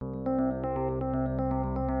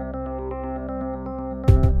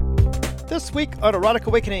This week on Erotic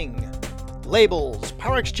Awakening, labels,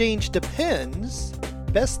 power exchange depends,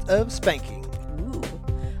 best of spanking. Ooh.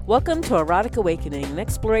 Welcome to Erotic Awakening, an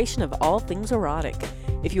exploration of all things erotic.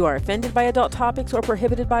 If you are offended by adult topics or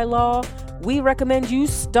prohibited by law, we recommend you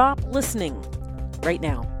stop listening right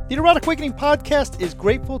now. The Erotic Awakening podcast is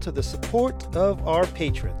grateful to the support of our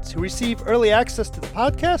patrons who receive early access to the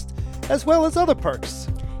podcast as well as other perks.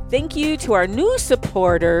 Thank you to our new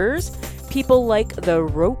supporters, people like the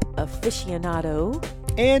Rope Aficionado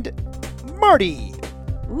and Marty.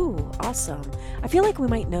 Ooh, awesome. I feel like we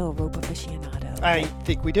might know Rope Aficionado. I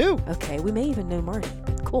think we do. Okay, we may even know Marty,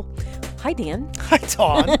 but cool. Hi, Dan. Hi,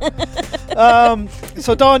 Dawn.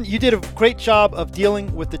 So, Dawn, you did a great job of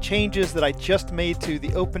dealing with the changes that I just made to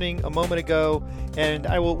the opening a moment ago, and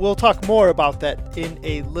we'll talk more about that in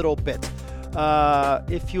a little bit.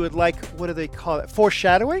 If you would like, what do they call it?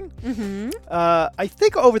 Foreshadowing? Mm-hmm. I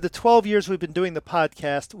think over the 12 years we've been doing the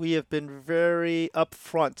podcast, we have been very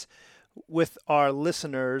upfront with our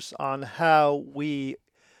listeners on how we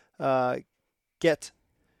get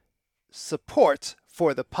support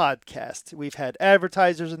for the podcast. We've had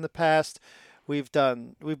advertisers in the past. We've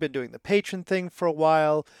been doing the patron thing for a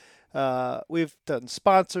while. We've done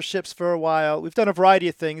sponsorships for a while. We've done a variety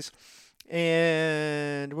of things.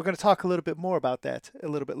 And we're going to talk a little bit more about that a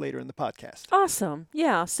little bit later in the podcast. Awesome.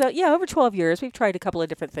 Yeah. So, over 12 years, we've tried a couple of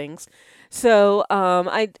different things. So,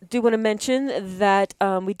 I do want to mention that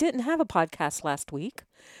we didn't have a podcast last week.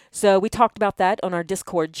 So, we talked about that on our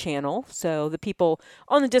Discord channel. So, the people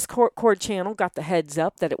on the Discord channel got the heads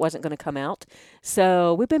up that it wasn't going to come out.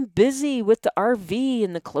 So, we've been busy with the RV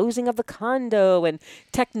and the closing of the condo and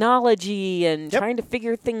technology and trying to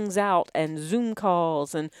figure things out and Zoom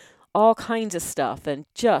calls and all kinds of stuff, and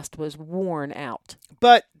just was worn out.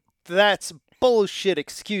 But that's bullshit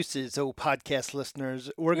excuses, podcast listeners.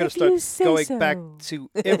 We're going to start going back to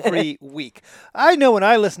every week. I know when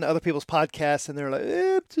I listen to other people's podcasts and they're like,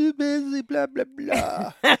 I'm too busy, blah, blah,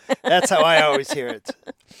 blah. That's how I always hear it.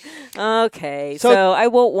 Okay, so I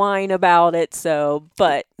won't whine about it,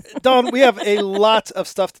 but... Dawn, we have a lot of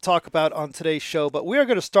stuff to talk about on today's show, but we're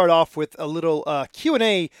going to start off with a little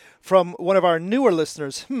Q&A from one of our newer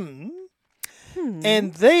listeners.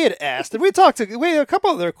 And they had asked, and we had a couple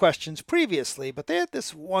of their questions previously, but they had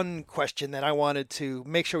this one question that I wanted to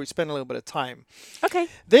make sure we spend a little bit of time. Okay.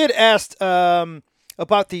 They had asked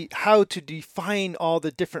about how to define all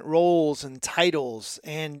the different roles and titles,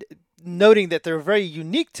 and noting that they're very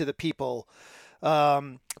unique to the people.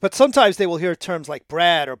 But sometimes they will hear terms like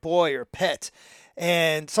Brad or boy or pet.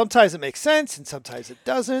 And sometimes it makes sense and sometimes it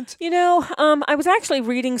doesn't. I was actually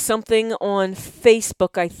reading something on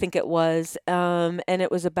Facebook, I think it was, and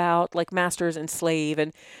it was about like masters and slave.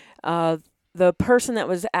 And the person that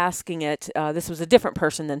was asking it, this was a different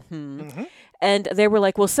person than Mm-hmm. And they were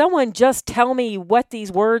like, will someone just tell me what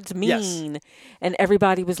these words mean? Yes. And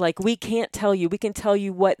everybody was like, we can't tell you. We can tell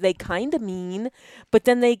you what they kind of mean, but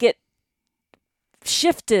then they get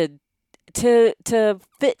shifted to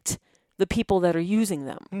fit the people that are using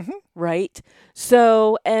them, right?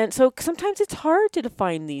 So sometimes it's hard to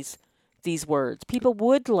define these words.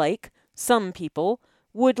 Some people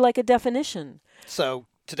would like a definition. So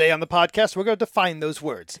today on the podcast, we're going to define those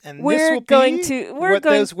words, and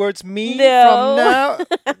those words mean from now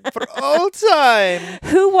for all time.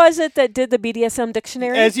 Who was it that did the BDSM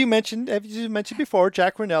dictionary? As you mentioned before,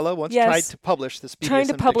 Jack Ranella once tried to publish this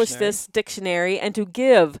BDSM dictionary and to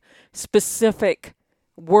give specific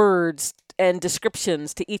words and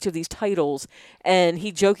descriptions to each of these titles, and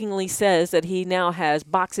he jokingly says that he now has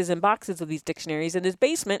boxes and boxes of these dictionaries in his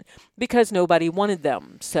basement because nobody wanted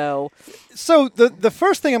them. So the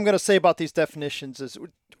first thing I'm going to say about these definitions is,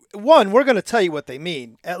 one, we're going to tell you what they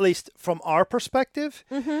mean, at least from our perspective.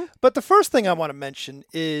 Mm-hmm. But the first thing I want to mention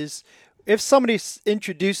is if somebody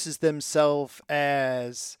introduces themselves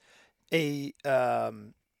as as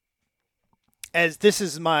this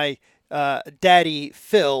is my daddy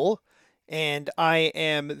Phil, and I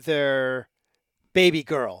am their baby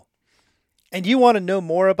girl, and you want to know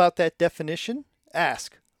more about that definition,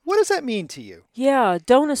 ask, what does that mean to you? Yeah,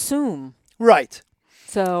 don't assume. Right.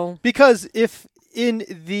 So, because if in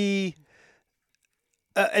the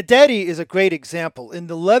a daddy is a great example. In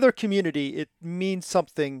the leather community, it means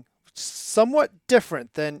something somewhat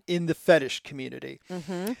different than in the fetish community.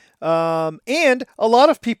 Mm-hmm. And a lot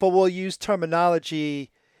of people will use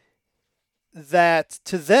terminology that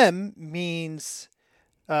to them means,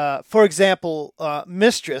 for example,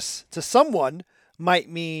 mistress to someone might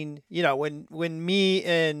mean, when me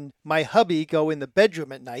and my hubby go in the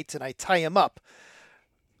bedroom at night and I tie him up,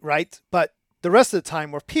 right? But the rest of the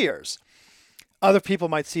time we're peers. Other people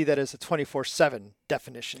might see that as a 24/7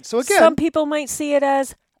 definition. So again, Some people might see it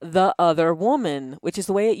as the other woman, which is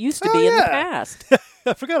the way it used to Oh, be in the yeah. past.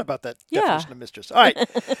 I forgot about that Yeah. definition of mistress. All right.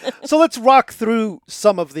 So let's rock through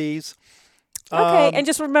some of these. Okay, and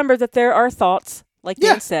just remember that there are thoughts, like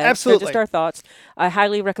Yeah, Dan said. absolutely. They're just our thoughts. I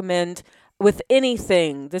highly recommend with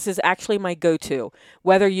anything, this is actually my go-to.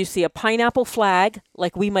 Whether you see a pineapple flag,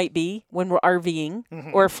 like we might be when we're RVing,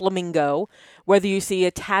 or a flamingo, whether you see a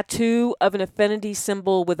tattoo of an affinity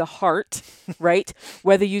symbol with a heart, right?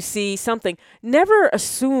 Whether you see something, never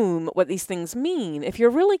assume what these things mean. If you're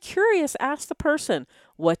really curious, ask the person,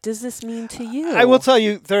 what does this mean to you? I will tell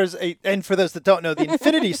you, and for those that don't know, the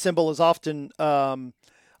infinity symbol is often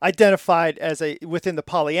identified as within the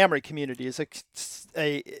polyamory community as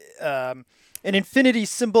an infinity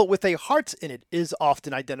symbol with a heart in it is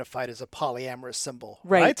often identified as a polyamorous symbol,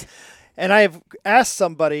 right? And I have asked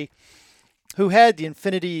somebody who had the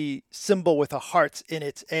infinity symbol with a heart in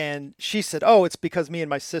it, and she said, "Oh, it's because me and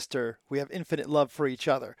my sister, we have infinite love for each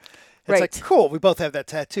other." It's like, cool, we both have that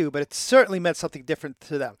tattoo, but it certainly meant something different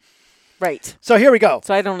to them. Right. So here we go.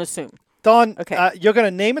 So I don't assume. Dawn, Okay. you're going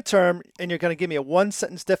to name a term, and you're going to give me a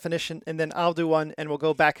one-sentence definition, and then I'll do one, and we'll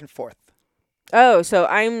go back and forth. Oh, so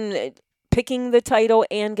I'm picking the title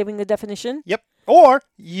and giving the definition? Yep. Or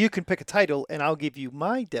you can pick a title, and I'll give you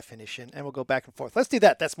my definition, and we'll go back and forth. Let's do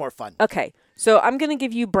that. That's more fun. Okay. So I'm going to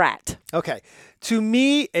give you brat. Okay. To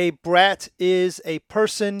me, a brat is a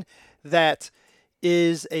person that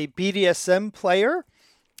is a BDSM player.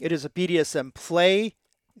 It is a BDSM play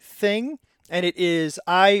thing. And it is,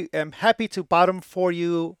 I am happy to bottom for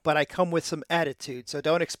you, but I come with some attitude. So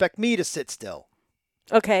don't expect me to sit still.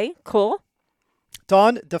 Okay, cool.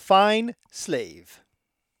 Dawn, define slave.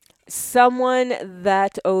 Someone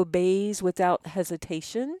that obeys without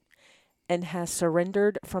hesitation and has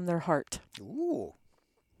surrendered from their heart. Ooh.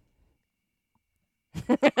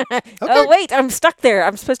 Oh, wait, I'm stuck there.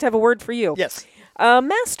 I'm supposed to have a word for you. Yes.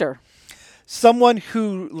 Master. Someone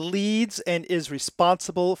who leads and is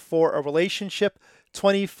responsible for a relationship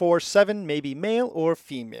 24/7, maybe male or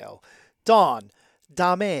female. Dawn,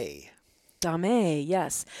 dame. Dame,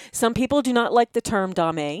 yes. Some people do not like the term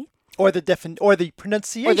dame. Or the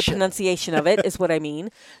pronunciation. Or the pronunciation of it is what I mean.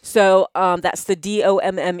 So that's the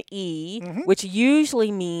DOMME, which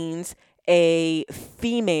usually means a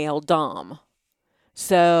female dom.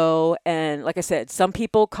 So, and like I said, some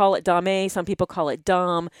people call it dame, some people call it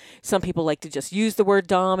dom, some people like to just use the word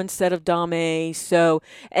dom instead of dame. So,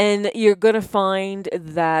 and you're going to find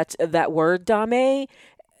that that word dame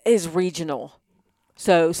is regional.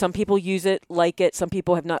 So some people use it, like it. Some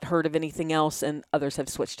people have not heard of anything else, and others have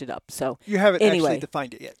switched it up. So you haven't anyway. actually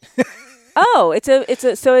defined it yet. Oh, it's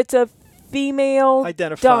a female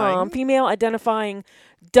Identifying. dom, female identifying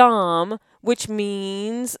dom, which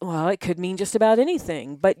means, well, it could mean just about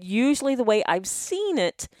anything. But usually the way I've seen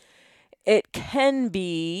it, it can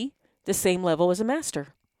be the same level as a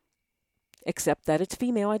master, except that it's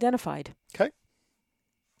female identified. Okay.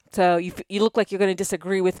 So you look like you're going to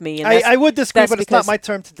disagree with me. And I would disagree, but it's not because- my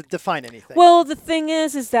term to define anything. Well, the thing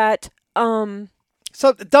is that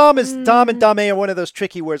so dom and dame are one of those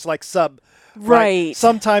tricky words like sub. right.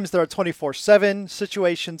 Sometimes there are 24/7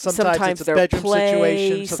 situations. Sometimes it's a they're bedroom play,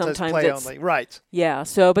 situation. Sometimes play it's- only. Right. Yeah.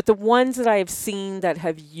 So, but the ones that I have seen that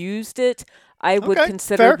have used it, I would Okay,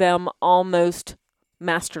 consider fair. them almost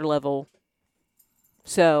master level.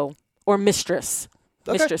 So, or mistress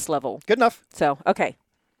level. Good enough. So, okay.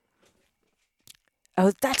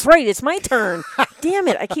 Oh, that's right. It's my turn. Damn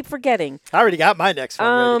it. I keep forgetting. I already got my next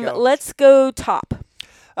one ready to go. Let's go top.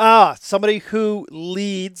 Somebody who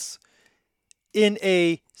leads in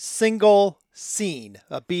a single scene,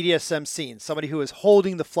 a BDSM scene. Somebody who is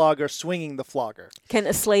holding the flogger, swinging the flogger. Can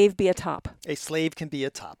a slave be a top? A slave can be a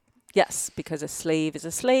top. Yes, because a slave is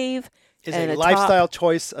a slave. Is and a top- lifestyle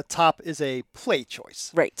choice. A top is a play choice.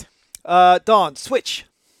 Right. Dawn, switch.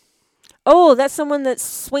 Oh, that's someone that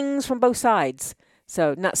swings from both sides.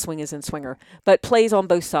 So not swing as in swinger, but plays on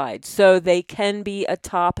both sides. So they can be a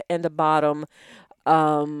top and a bottom.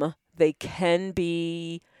 They can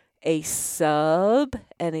be a sub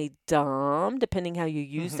and a dom, depending how you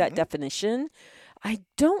use that definition. I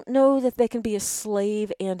don't know that they can be a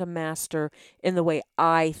slave and a master in the way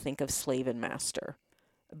I think of slave and master.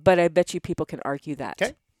 But I bet you people can argue that.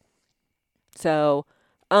 Okay. So,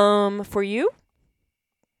 for you?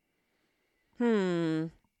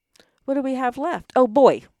 What do we have left? Oh,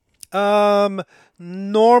 boy.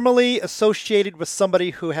 Normally associated with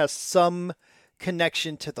somebody who has some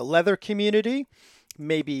connection to the leather community,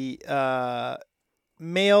 maybe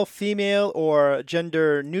male, female, or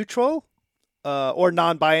gender neutral, or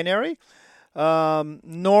non-binary.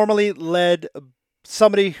 normally led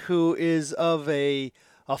somebody who is of a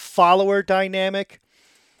follower dynamic.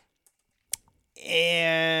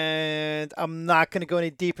 And I'm not going to go any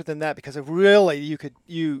deeper than that because really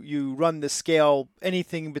you run the scale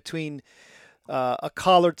anything between a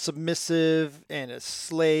collared submissive and a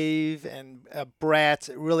slave and a brat.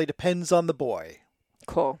 It really depends on the boy.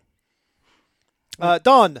 Cool.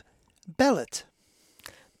 Dawn, Bellet.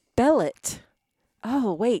 Bellet.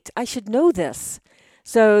 Oh, wait, I should know this.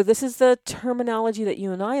 So this is the terminology that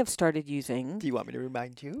you and I have started using. Do you want me to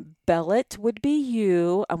remind you? Bellet would be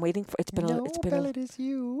you. I'm waiting for it's been No, a it's been Bellet is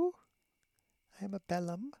you. I am a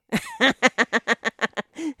bellum.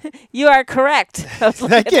 You are correct. I was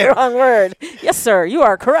looking at Thank you. the wrong word. Yes, sir, you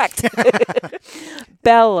are correct.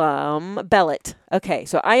 Bellet. Okay,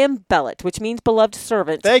 so I am Bellet, which means beloved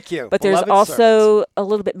servant. Thank you. But there's beloved also servant. a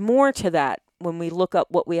little bit more to that when we look up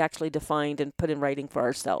what we actually defined and put in writing for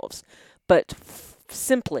ourselves. But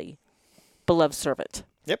simply, beloved servant.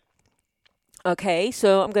 Yep. Okay,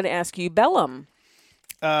 so I'm going to ask you, Bellum.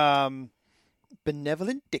 Benevolent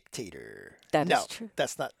dictator. That no, is true.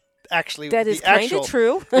 That's not actually That the is kind actual. of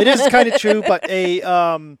true. It is kind of true, but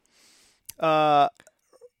a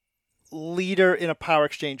leader in a power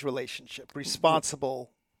exchange relationship,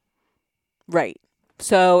 responsible. Right.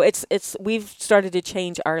 So it's we've started to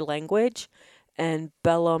change our language, and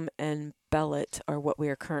Bellum and Bellet are what we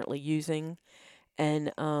are currently using.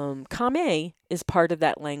 And Kame is part of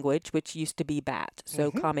that language, which used to be bat.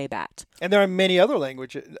 So Kame bat. And there are many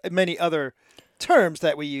other terms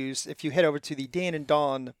that we use. If you head over to the Dan and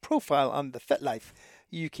Dawn profile on the FetLife,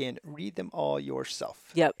 you can read them all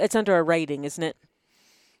yourself. Yeah, it's under a writing, isn't it?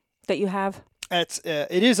 That you have?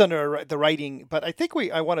 It is under the writing, but I think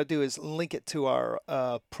I want to do is link it to our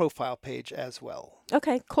profile page as well.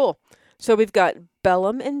 Okay, cool. So we've got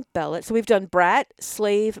Bellum and Bellet. So we've done brat,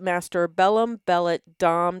 slave, master, Bellum, Bellet,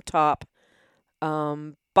 dom, top,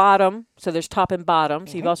 bottom. So there's top and bottom.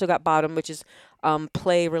 So you've also got bottom, which is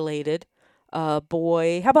play related.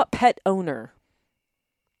 Boy. How about pet owner?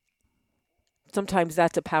 Sometimes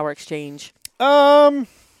that's a power exchange.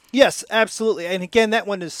 Yes, absolutely. And again, that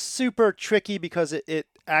one is super tricky because it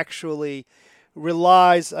actually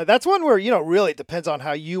relies. That's one where, really depends on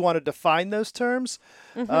how you want to define those terms.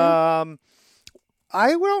 I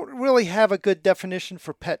don't really have a good definition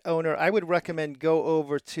for pet owner. I would recommend go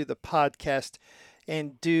over to the podcast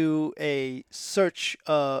and do a search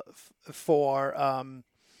for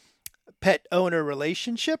pet owner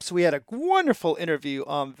relationships. We had a wonderful interview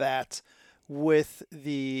on that with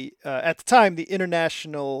at the time, the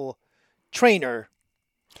international trainer.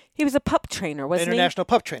 He was a pup trainer, wasn't he? International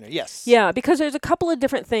pup trainer, yes. Yeah, because there's a couple of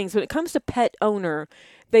different things. When it comes to pet owner,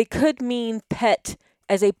 they could mean pet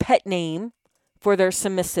as a pet name for their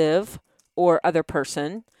submissive or other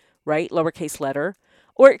person, right? Lowercase letter.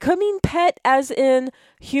 Or it could mean pet as in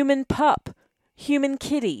human pup, human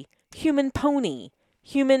kitty, human pony,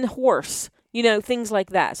 human horse, things like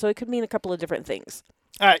that. So it could mean a couple of different things.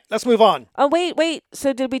 All right, let's move on. Oh, wait.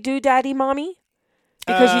 So did we do daddy, mommy?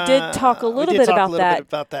 Because you did talk a little bit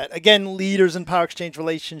about that. Again, leaders in power exchange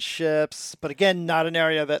relationships, but again, not an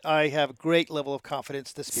area that I have a great level of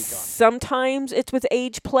confidence to speak on. Sometimes it's with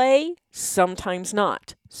age play, sometimes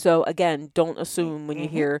not. So again, don't assume when you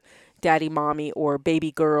hear daddy, mommy, or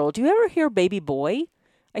baby girl. Do you ever hear baby boy?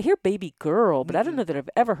 I hear baby girl, but I don't know that I've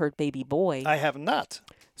ever heard baby boy. I have not.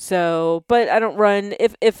 So, but I don't run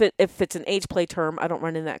if it's an age play term, I don't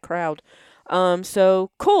run in that crowd.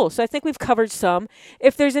 So cool. So I think we've covered some.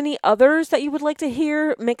 If there's any others that you would like to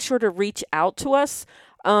hear, make sure to reach out to us.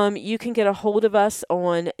 You can get a hold of us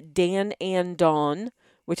on Dan and Dawn,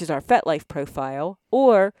 which is our FetLife profile,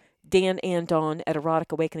 or Dan and Dawn at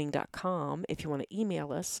eroticawakening.com if you want to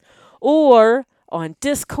email us, or on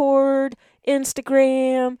Discord,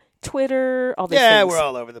 Instagram, Twitter, all these things. Yeah, we're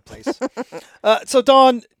all over the place. So,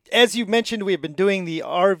 Dawn, as you mentioned, we have been doing the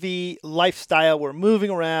RV lifestyle. We're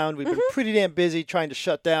moving around. We've been pretty damn busy trying to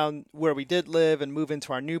shut down where we did live and move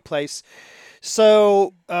into our new place.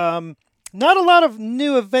 So, not a lot of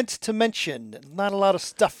new events to mention. Not a lot of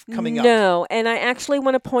stuff coming up. No, and I actually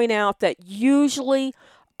want to point out that usually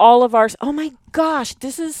all of ours... Oh my gosh,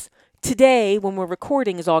 this is... Today, when we're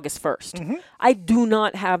recording, is August 1st. I do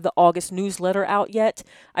not have the August newsletter out yet.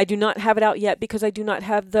 I do not have it out yet because I do not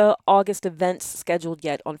have the August events scheduled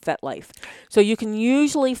yet on FetLife. So you can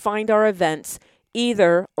usually find our events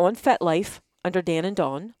either on FetLife under Dan and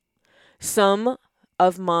Dawn. Some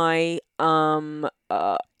of my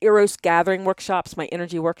Eros Gathering workshops, my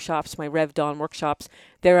energy workshops, my Rev Dawn workshops,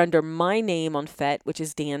 they're under my name on Fet, which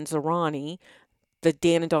is Dan Zarani. The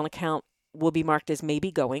Dan and Dawn account will be marked as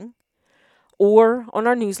maybe going. or on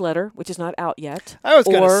our newsletter, which is not out yet. I was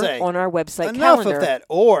going to or say, on our website enough calendar. of that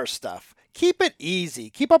or stuff. Keep it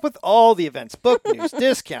easy. Keep up with all the events, book news,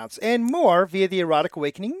 discounts, and more via the Erotic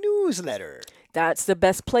Awakening newsletter. That's the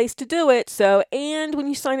best place to do it. So, and when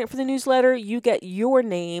you sign up for the newsletter, you get your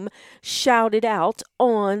name shouted out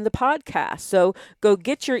on the podcast. So go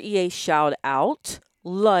get your EA shout out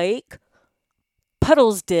like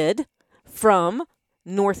Puddles did from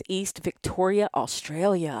Northeast Victoria,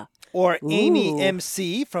 Australia. Or Amy Ooh.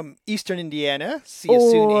 MC from Eastern Indiana. See you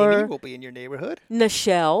soon, Amy. Or We'll be in your neighborhood.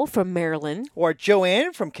 Nichelle from Maryland. Or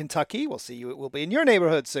Joanne from Kentucky. We'll see you. We'll be in your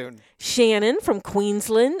neighborhood soon. Shannon from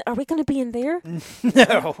Queensland. Are we going to be in there?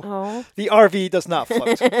 No. Oh. The RV does not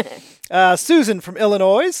float. Susan from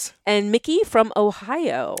Illinois. And Mickey from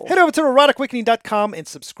Ohio. Head over to eroticawakening.com and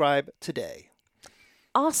subscribe today.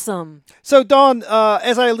 Awesome. So, Dawn,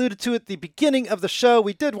 as I alluded to at the beginning of the show,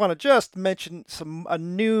 we did want to just mention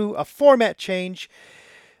a format change.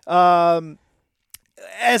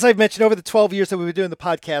 As I've mentioned, over the 12 years that we've been doing the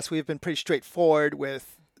podcast, we've been pretty straightforward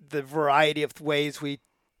with the variety of ways we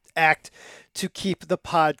act to keep the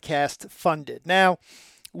podcast funded. Now,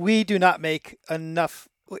 we do not make enough.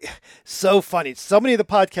 So funny. So many of the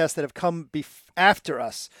podcasts that have come after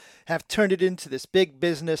us have turned it into this big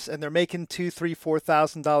business, and they're making $2,000, $3,000,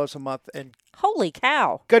 $4,000 a month, and Holy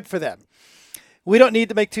cow. good for them. We don't need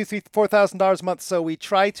to make $2,000, $3,000, $4,000 a month, so we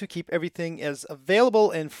try to keep everything as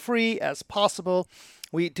available and free as possible.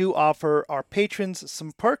 We do offer our patrons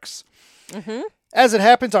some perks. Mm-hmm. As it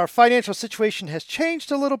happens, our financial situation has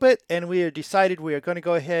changed a little bit, and we have decided we are going to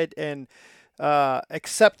go ahead and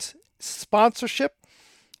accept sponsorship.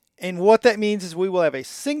 And what that means is we will have a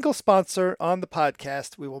single sponsor on the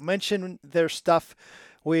podcast. We will mention their stuff.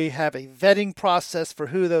 We have a vetting process for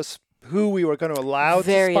who we were going to allow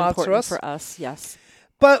Very to sponsor important us. for us, yes.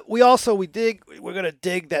 But we're going to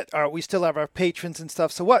dig that we still have our patrons and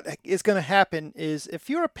stuff. So what is going to happen is if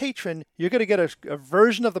you're a patron, you're going to get a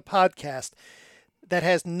version of the podcast that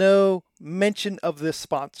has no mention of this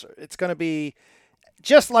sponsor. It's going to be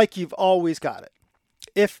just like you've always got it.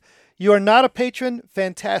 If you are not a patron,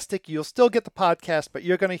 fantastic. You'll still get the podcast, but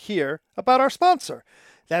you're going to hear about our sponsor.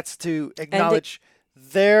 That's to acknowledge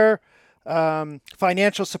their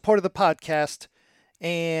financial support of the podcast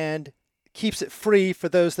and keeps it free for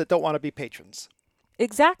those that don't want to be patrons.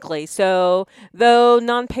 Exactly. So, though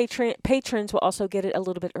patrons will also get it a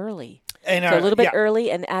little bit early. And So a little bit early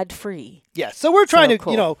and ad-free. Yeah, so we're trying So to,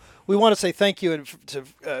 cool. we want to say thank you and to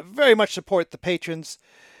very much support the patrons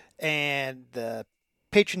and the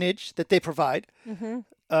patronage that they provide. Mm-hmm.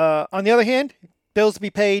 On the other hand, bills to be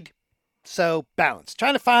paid, so balance.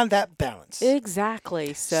 Trying to find that balance.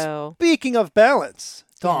 Exactly. So, Speaking of balance,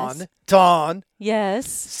 Dawn, yes.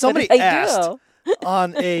 somebody What did I asked do?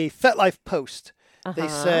 on a FetLife post, they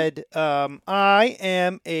Uh-huh. said, I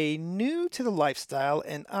am a new to the lifestyle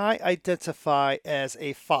and I identify as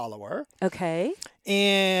a follower. Okay.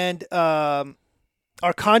 And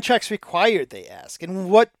are contracts required, they ask?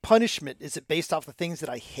 And what punishment? Is it based off the things that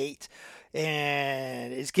I hate?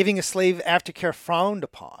 And is giving a slave aftercare frowned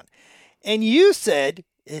upon? And you said,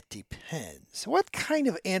 it depends. What kind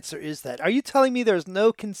of answer is that? Are you telling me there's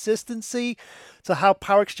no consistency to how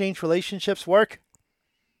power exchange relationships work?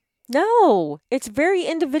 No, it's very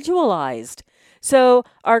individualized. So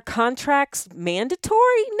are contracts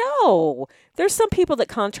mandatory? No. There's some people that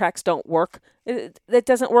contracts don't work. That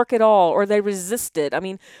doesn't work at all, or they resist it. I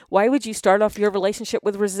mean, why would you start off your relationship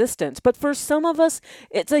with resistance? But for some of us,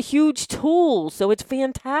 it's a huge tool, so it's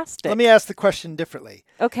fantastic. Let me ask the question differently.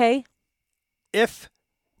 Okay. If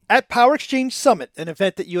at Power Exchange Summit, an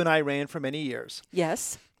event that you and I ran for many years,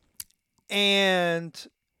 Yes. and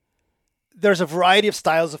there's a variety of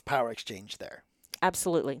styles of power exchange there.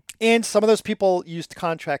 Absolutely. And some of those people used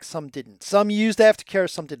contracts, some didn't. Some used aftercare,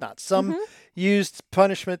 some did not. Some used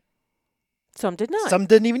punishment, Some did not. some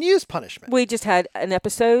didn't even use punishment. We just had an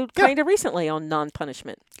episode Yeah. kind of recently on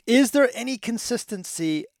non-punishment. Is there any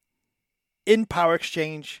consistency in power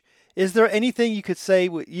exchange? Is there anything you could say,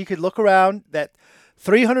 you could look around that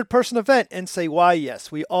 300-person event and say, why,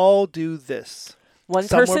 yes, we all do this? One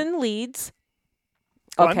Somewhere- person leads.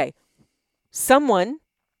 Go on. Okay. Someone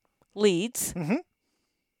leads. Mhm.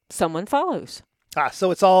 Someone follows.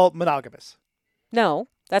 So it's all monogamous. No,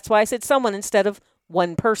 that's why I said someone instead of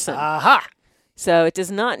one person. Aha! So it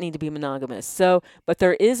does not need to be monogamous. So, but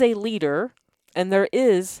there is a leader and there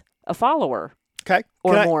is a follower Okay.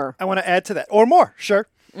 or Can more. I want to add to that. Or more, sure.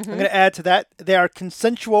 Mhm. I'm going to add to that. They are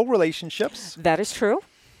consensual relationships. That is true.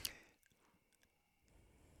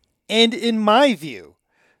 And in my view,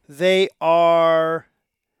 they are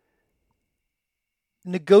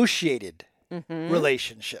negotiated Mhm.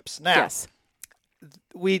 relationships. Now, Yes.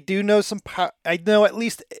 we do know I know at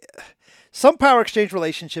least some power exchange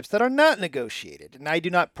relationships that are not negotiated, and I do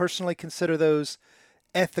not personally consider those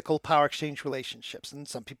ethical power exchange relationships. And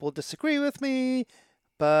some people disagree with me,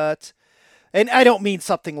 and I don't mean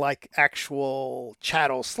something like actual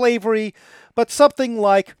chattel slavery, but something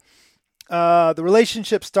like the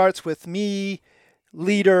relationship starts with me,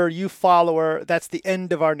 leader, you follower. That's the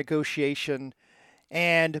end of our negotiation.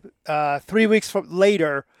 And 3 weeks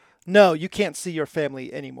later, no, you can't see your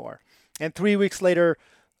family anymore. And 3 weeks later,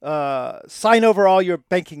 sign over all your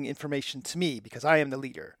banking information to me because I am the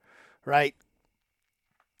leader, right?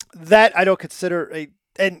 That I don't consider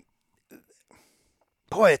and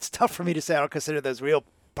boy, it's tough for me to say I don't consider those real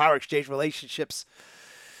power exchange relationships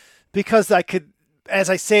because as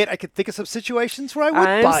I say it, I could think of some situations where I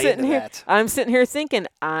would buy into that. I'm sitting here thinking,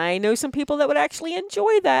 I know some people that would actually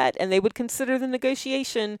enjoy that, and they would consider the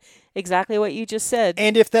negotiation exactly what you just said.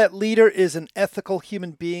 And if that leader is an ethical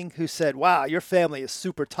human being who said, wow, your family is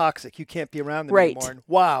super toxic, you can't be around them anymore, and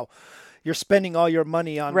wow, you're spending all your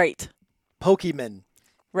money on Pokemon.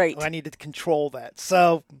 Right. I need to control that.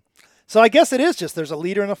 So I guess it is just there's a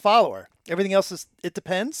leader and a follower. Everything else it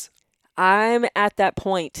depends. I'm at that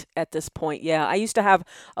point at this point. Yeah, I used to have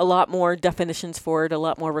a lot more definitions for it, a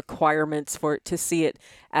lot more requirements for it to see it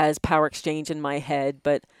as power exchange in my head.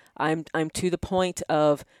 But I'm to the point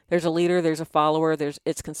of there's a leader, there's a follower,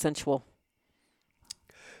 it's consensual.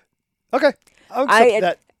 Okay, I'll accept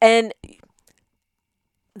that. And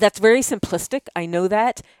that's very simplistic. I know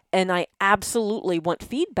that, and I absolutely want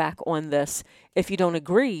feedback on this. If you don't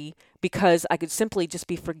agree, because I could simply just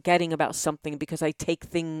be forgetting about something because I take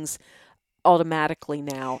things automatically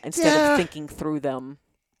now instead of thinking through them.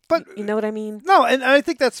 But you know what I mean? No, and I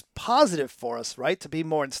think that's positive for us, right? To be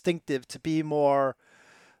more instinctive, to be more,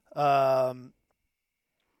 to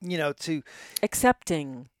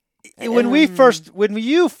accepting. When you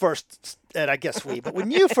first, and I guess when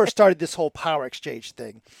you first started this whole power exchange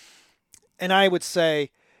thing, and I would say,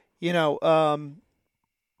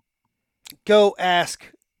 go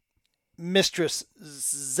ask Mistress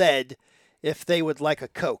Zed if they would like a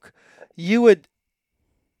Coke. You would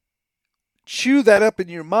chew that up in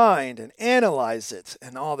your mind and analyze it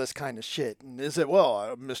and all this kind of shit. And is it,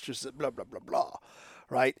 Mistress blah, blah, blah, blah,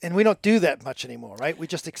 right? And we don't do that much anymore, right? We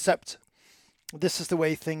just accept this is the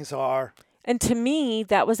way things are. And to me,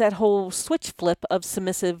 that was that whole switch flip of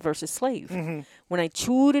submissive versus slave. Mm-hmm. When I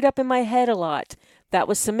chewed it up in my head a lot, that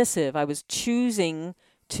was submissive. I was choosing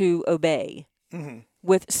to obey. Mm-hmm.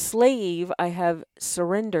 With slave, I have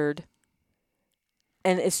surrendered,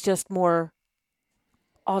 and it's just more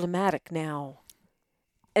automatic now.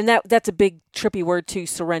 And that's a big trippy word too,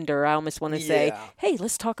 surrender. I almost want to say, hey,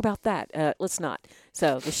 let's talk about that. Let's not.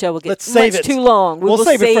 So the show will get too long. We'll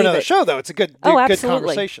save it for another show, though. It's a good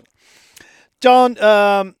conversation. John,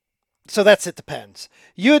 so it depends.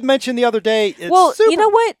 You had mentioned the other day. You know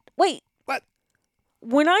what? Wait. What?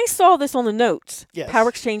 When I saw this on the notes, yes. Power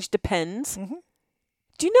exchange depends. Mm-hmm.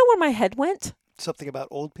 Do you know where my head went? Something about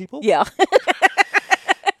old people? Yeah.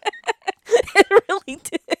 It really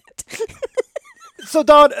did. So,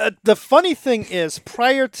 Don, the funny thing is,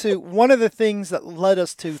 prior to one of the things that led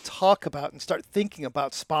us to talk about and start thinking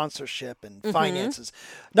about sponsorship and finances,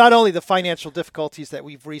 not only the financial difficulties that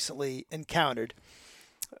we've recently encountered,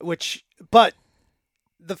 but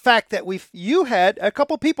the fact that you had a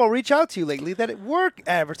couple people reach out to you lately that were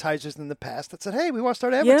advertisers in the past that said, hey, we want to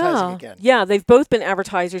start advertising again. Yeah, they've both been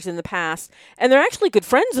advertisers in the past, and they're actually good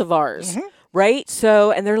friends of ours. Mm-hmm. Right?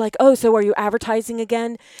 So, and they're like, oh, so are you advertising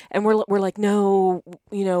again? And we're like, no,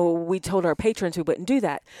 we told our patrons we wouldn't do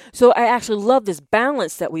that. So I actually love this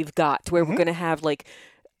balance that we've got to where we're going to have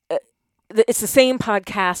it's the same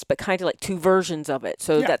podcast, but kind of like two versions of it.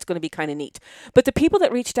 So that's going to be kind of neat. But the people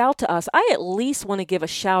that reached out to us, I at least want to give a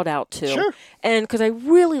shout out to. Sure. And because I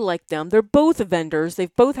really like them. They're both vendors.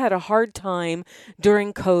 They've both had a hard time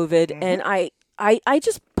during COVID. And I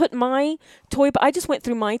just put I just went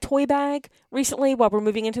through my toy bag recently while we're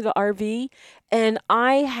moving into the RV, and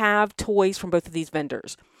I have toys from both of these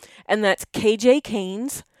vendors. And that's KJ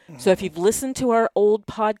Canes. So if you've listened to our old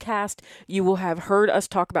podcast, you will have heard us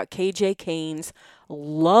talk about KJ Canes.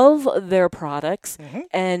 Love their products,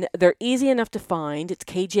 and they're easy enough to find. It's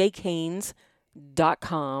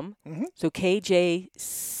kjcanes.com. So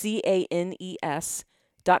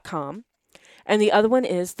KJCANES.com. And the other one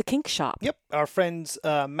is the Kink Shop. Yep, our friends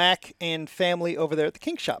Mac and family over there at the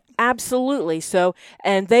Kink Shop. Absolutely. So,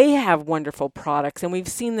 and they have wonderful products, and we've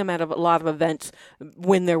seen them at a lot of events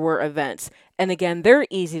when there were events. And again, they're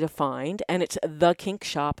easy to find, and it's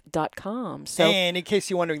thekinkshop.com. So, And in case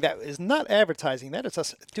you're wondering, that is not advertising. That is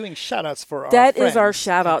us doing shout-outs for our that friends. is our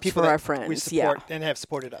shout-outs people for that our friends. we support and have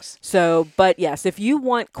supported us. So, but yes, if you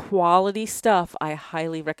want quality stuff, I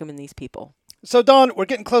highly recommend these people. So, Dawn, we're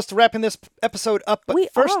getting close to wrapping this episode up, but We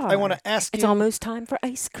first are. I want to ask It's you... almost time for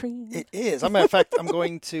ice cream. It is. As a matter of fact, I'm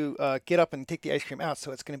going to get up and take the ice cream out,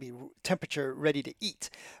 so it's going to be temperature ready to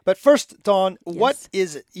eat. But first, Dawn, what Yes.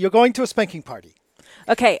 is it? You're going to a spanking party.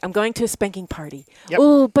 Okay, I'm going to a spanking party. Yep.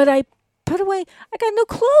 Oh, but I put away, I got no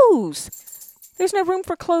clothes. There's no room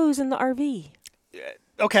for clothes in the RV.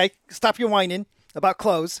 Okay, stop your whining about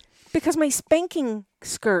clothes. Because my spanking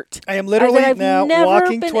skirt. I am literally I've now never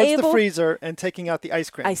walking been towards the able- freezer and taking out the ice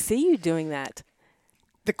cream. I see you doing that.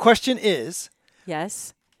 The question is,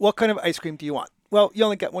 Yes. what kind of ice cream do you want? Well, you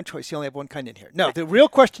only got one choice. You only have one kind in here. No, the real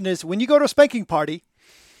question is, when you go to a spanking party,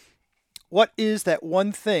 what is that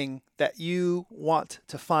one thing that you want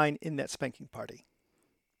to find in that spanking party?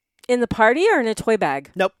 In the party or in a toy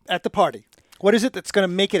bag? Nope, at the party. What is it that's going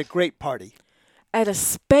to make it a great party? At a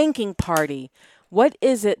spanking party. What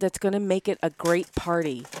is it that's going to make it a great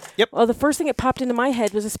party? Yep. Well, the first thing that popped into my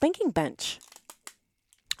head was a spanking bench.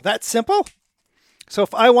 That's simple. So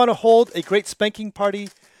if I want to hold a great spanking party,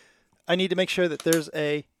 I need to make sure that there's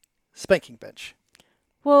a spanking bench.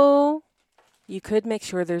 Well, you could make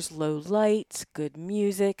sure there's low lights, good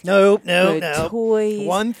music, No, good toys,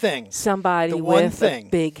 One thing. somebody The one with thing. a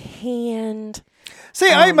big hand. See,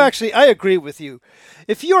 I agree with you.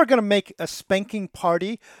 If you are going to make a spanking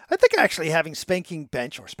party, I think actually having spanking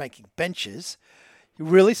bench or spanking benches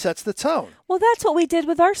really sets the tone. Well, that's what we did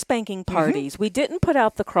with our spanking Mm-hmm. parties. We didn't put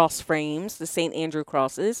out the cross frames, the St. Andrew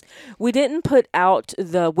crosses. We didn't put out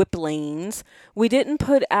the whip lanes. We didn't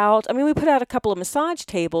put out, we put out a couple of massage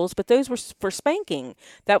tables, but those were for spanking.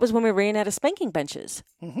 That was when we ran out of spanking benches.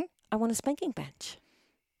 Mm-hmm. I want a spanking bench.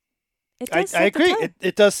 It I does set the agree. tone.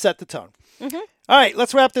 It does set the tone. Mhm. All right,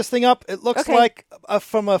 let's wrap this thing up. It looks Okay. like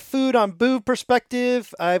from a food on boob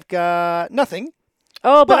perspective, I've got nothing.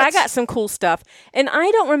 Oh, but I But- got some cool stuff. And I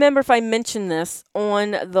don't remember if I mentioned this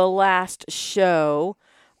on the last show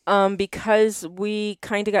because we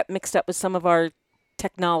kind of got mixed up with some of our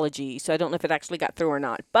technology. So I don't know if it actually got through or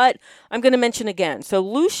not. But I'm going to mention again. So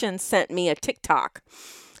Lucian sent me a TikTok.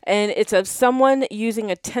 And it's of someone using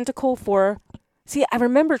a tentacle for... See, I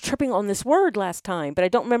remember tripping on this word last time, but I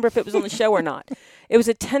don't remember if it was on the show or not. It was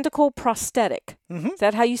a tentacle prosthetic. Mhm. Is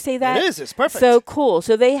that how you say that? It is. It's perfect. So cool.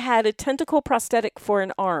 So they had a tentacle prosthetic for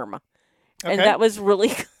an arm. And Okay. that was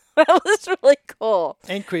really cool.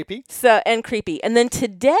 And creepy. So and creepy. And then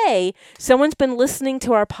today, someone's been listening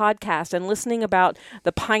to our podcast and listening about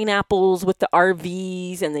the pineapples with the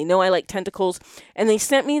RVs, and they know I like tentacles. And they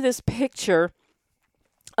sent me this picture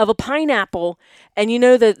of a pineapple, and you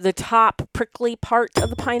know the top prickly part of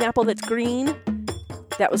the pineapple that's green?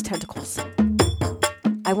 That was tentacles.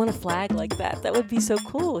 I want a flag like that. That would be so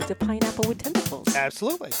cool. It's a pineapple with tentacles.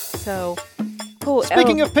 Absolutely. So cool.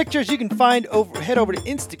 Speaking of pictures, you can head over to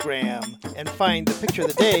Instagram and find the picture of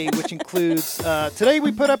the day, which includes, today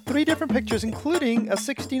we put up 3 different pictures, including a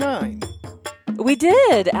 69. We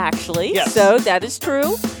did, actually. Yes. So that is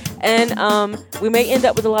true. And we may end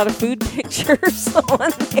up with a lot of food pictures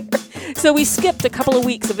on there. So we skipped a couple of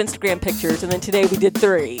weeks of Instagram pictures, and then today we did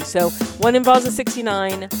 3. So one involves a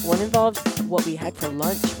 69, one involves what we had for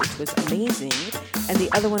lunch, which was amazing, and the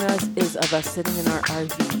other one is of us sitting in our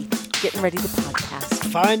RV, getting ready to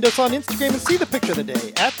podcast. Find us on Instagram and see the picture of the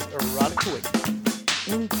day at Erotica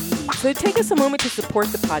Week. Indeed. So take us a moment to support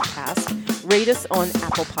the podcast. Rate us on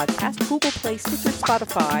Apple Podcast, Google Play, Stitcher,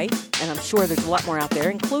 Spotify, and I'm sure there's a lot more out there,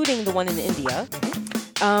 including the one in India,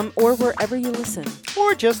 or wherever you listen.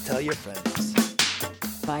 Or just tell your friends.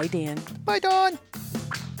 Bye, Dan. Bye, Dawn.